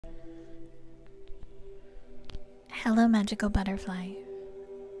Hello, magical butterfly.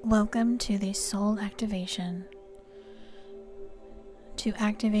 Welcome to the soul activation to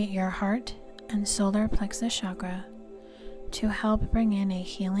activate your heart and solar plexus chakra to help bring in a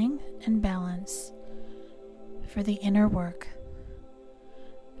healing and balance for the inner work,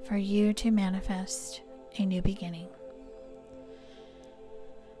 for you to manifest a new beginning.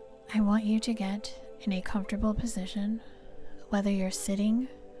 I want you to get in a comfortable position, whether you're sitting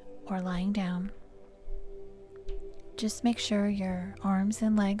or lying down. Just make sure your arms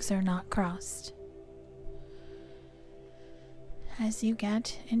and legs are not crossed. As you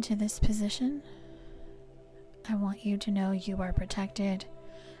get into this position, I want you to know you are protected,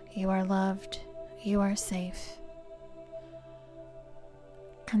 you are loved, you are safe.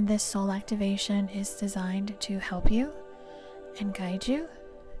 And this soul activation is designed to help you and guide you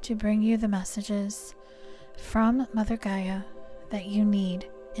to bring you the messages from Mother Gaia that you need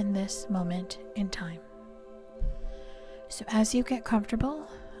in this moment in time. So as you get comfortable,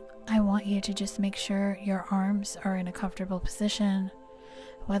 I want you to just make sure your arms are in a comfortable position,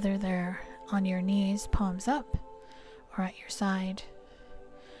 whether they're on your knees, palms up, or at your side.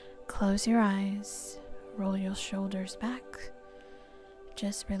 Close your eyes, roll your shoulders back,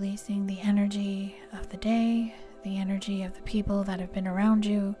 just releasing the energy of the day, the energy of the people that have been around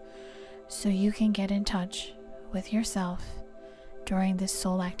you, so you can get in touch with yourself during this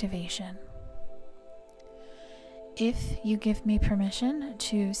soul activation. If you give me permission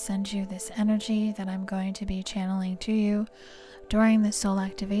to send you this energy that I'm going to be channeling to you during the soul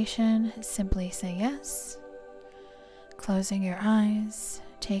activation, simply say yes. Closing your eyes,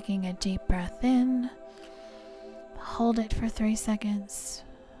 taking a deep breath in, hold it for 3 seconds,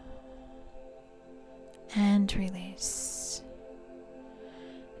 and release.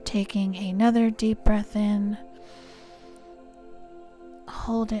 Taking another deep breath in,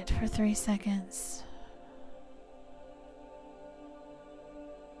 hold it for 3 seconds,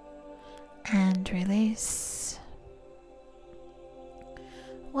 and release.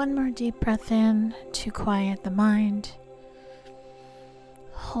 One more deep breath in to quiet the mind,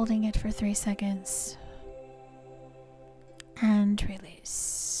 holding it for 3 seconds, and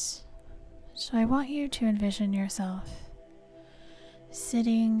release. So I want you to envision yourself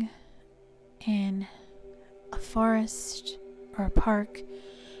sitting in a forest or a park,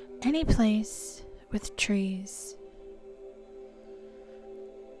 any place with trees.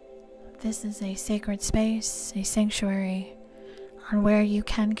 This is a sacred space, a sanctuary on where you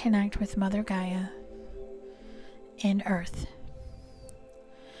can connect with Mother Gaia in Earth.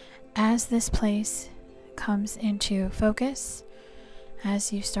 As this place comes into focus,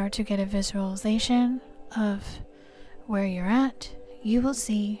 as you start to get a visualization of where you're at, you will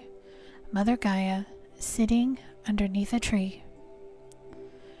see Mother Gaia sitting underneath a tree.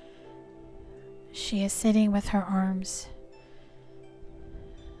 She is sitting with her arms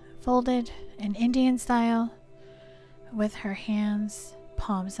folded in Indian style, with her hands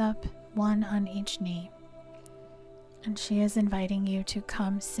palms up, one on each knee. And she is inviting you to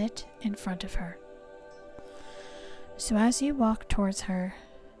come sit in front of her. So as you walk towards her,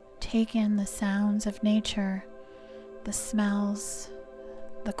 take in the sounds of nature, the smells,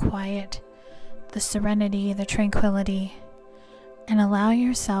 the quiet, the serenity, the tranquility, and allow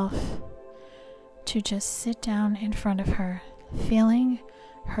yourself to just sit down in front of her, feeling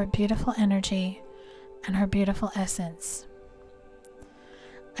her beautiful energy and her beautiful essence.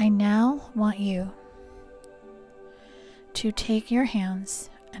 I now want you to take your hands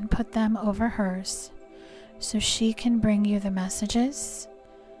and put them over hers so she can bring you the messages,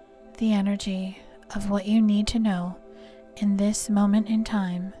 the energy of what you need to know in this moment in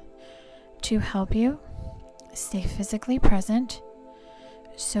time to help you stay physically present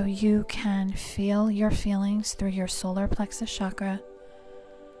so you can feel your feelings through your solar plexus chakra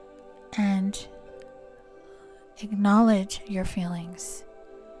and acknowledge your feelings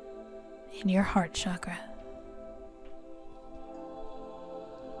in your heart chakra.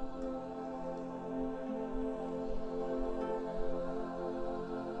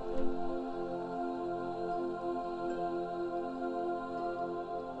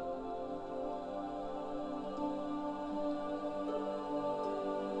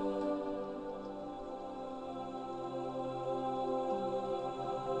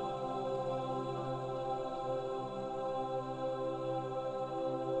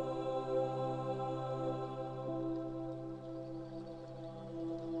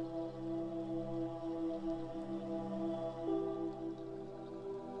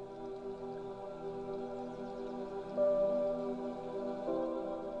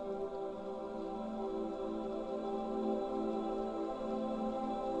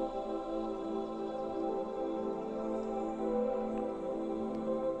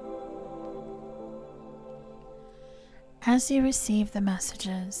 As you receive the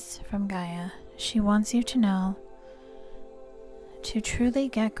messages from Gaia, she wants you to know to truly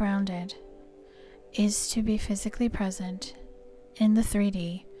get grounded is to be physically present in the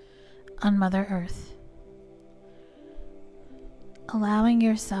 3D on Mother Earth. Allowing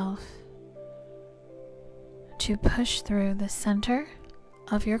yourself to push through the center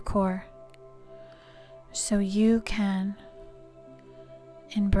of your core so you can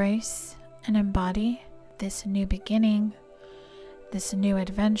embrace and embody this new beginning, this new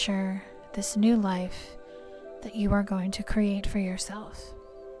adventure, this new life that you are going to create for yourself.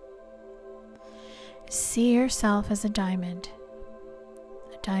 See yourself as a diamond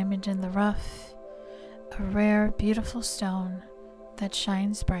in the rough, a rare, beautiful stone that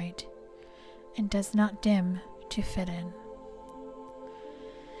shines bright and does not dim to fit in.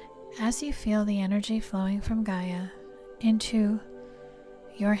 As you feel the energy flowing from Gaia into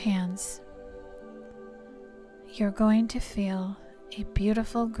your hands, you're going to feel a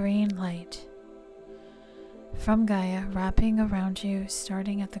beautiful green light from Gaia wrapping around you,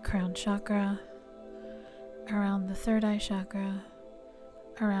 starting at the crown chakra, around the third eye chakra,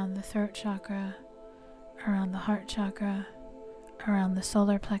 around the throat chakra, around the heart chakra, around the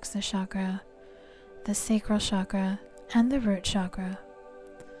solar plexus chakra, the sacral chakra, and the root chakra.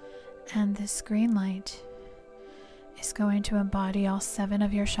 And this green light is going to embody all 7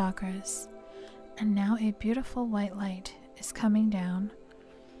 of your chakras. And now a beautiful white light is coming down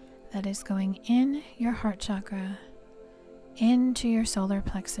that is going in your heart chakra, into your solar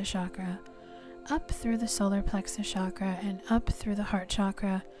plexus chakra, up through the solar plexus chakra and up through the heart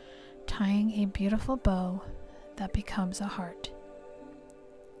chakra, tying a beautiful bow that becomes a heart.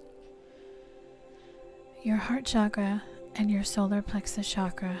 Your heart chakra and your solar plexus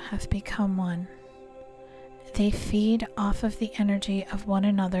chakra have become one. They feed off of the energy of one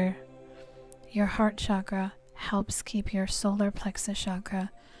another. Your heart chakra helps keep your solar plexus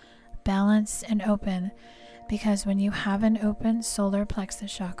chakra balanced and open, because when you have an open solar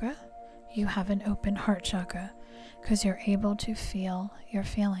plexus chakra, you have an open heart chakra, because you're able to feel your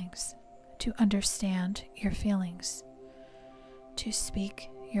feelings, to understand your feelings, to speak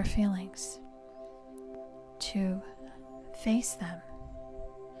your feelings, to face them.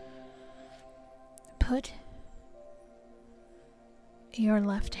 Put your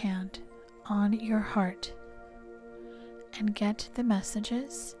left hand on your heart and get the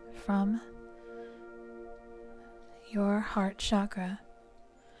messages from your heart chakra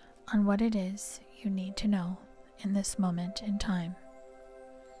on what it is you need to know in this moment in time.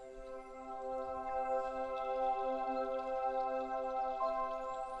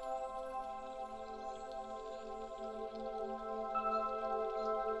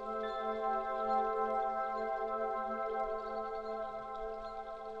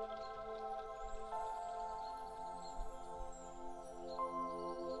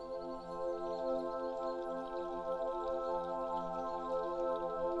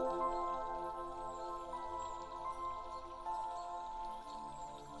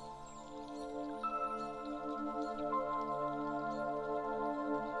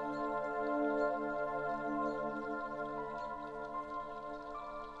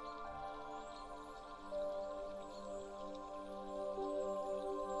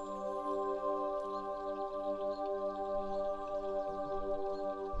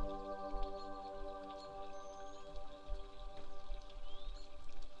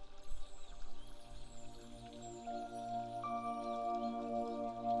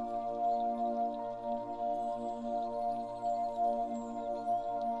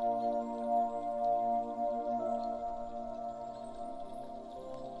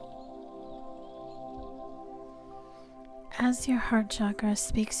 As your heart chakra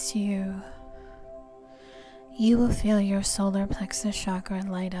speaks to you, you will feel your solar plexus chakra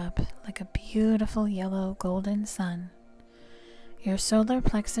light up like a beautiful yellow golden sun. Your solar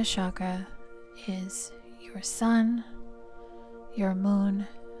plexus chakra is your sun, your moon,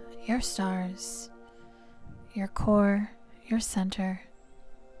 your stars, your core, your center,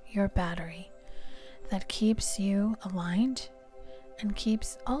 your battery that keeps you aligned and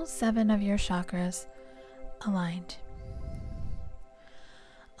keeps all 7 of your chakras aligned.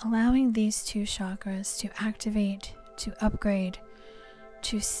 Allowing these 2 chakras to activate, to upgrade,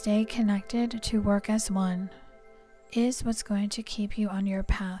 to stay connected, to work as one, is what's going to keep you on your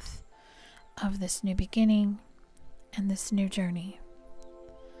path of this new beginning and this new journey.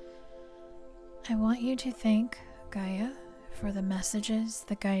 I want you to thank Gaia for the messages,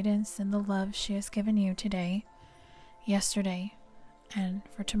 the guidance, and the love she has given you today, yesterday, and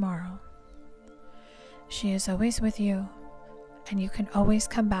for tomorrow. She is always with you, And you can always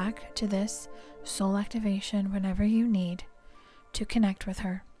come back to this soul activation whenever you need to connect with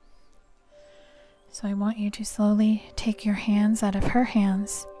her. So I want you to slowly take your hands out of her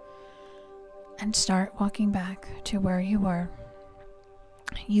hands and start walking back to where you were.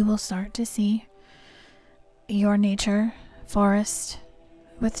 You will start to see your nature forest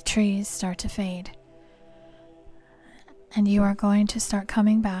with trees start to fade. And you are going to start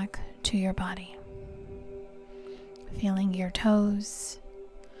coming back to your body. Feeling your toes,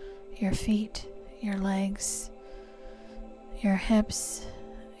 your feet, your legs, your hips,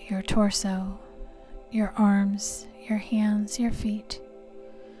 your torso, your arms, your hands, your feet,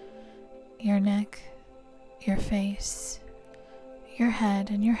 your neck, your face, your head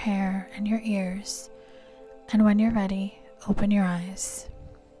and your hair and your ears. And when you're ready, open your eyes.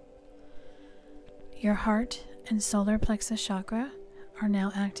 Your heart and solar plexus chakra are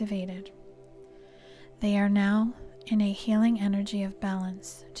now activated. They are now in a healing energy of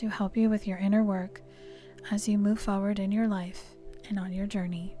balance to help you with your inner work as you move forward in your life and on your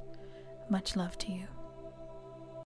journey. Much love to you.